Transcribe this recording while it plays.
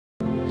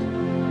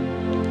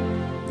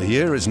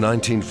year is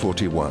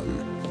 1941,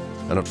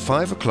 and at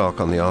 5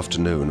 o'clock on the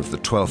afternoon of the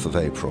 12th of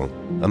April,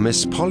 a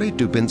Miss Polly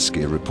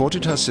Dubinsky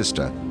reported her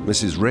sister,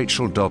 Mrs.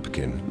 Rachel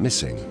Dobkin,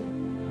 missing.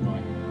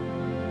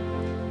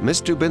 Miss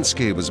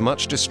Dubinsky was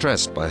much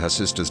distressed by her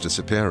sister's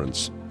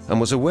disappearance and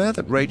was aware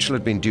that Rachel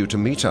had been due to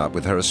meet up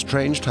with her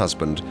estranged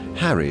husband,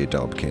 Harry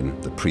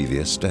Dobkin, the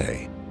previous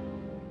day.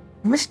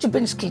 Miss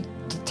Dubinsky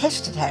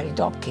detested Harry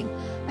Dobkin,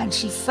 and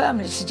she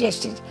firmly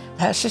suggested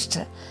that her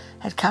sister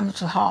had come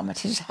to harm at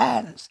his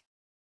hands.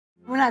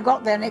 When I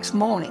got there next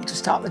morning to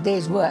start the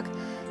day's work,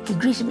 he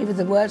greeted me with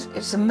the words,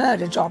 "It's a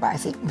murder job, I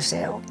think, Miss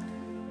L."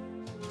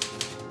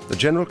 The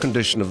general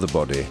condition of the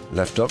body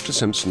left Dr.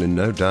 Simpson in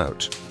no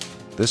doubt.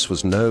 This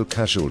was no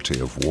casualty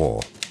of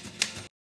war.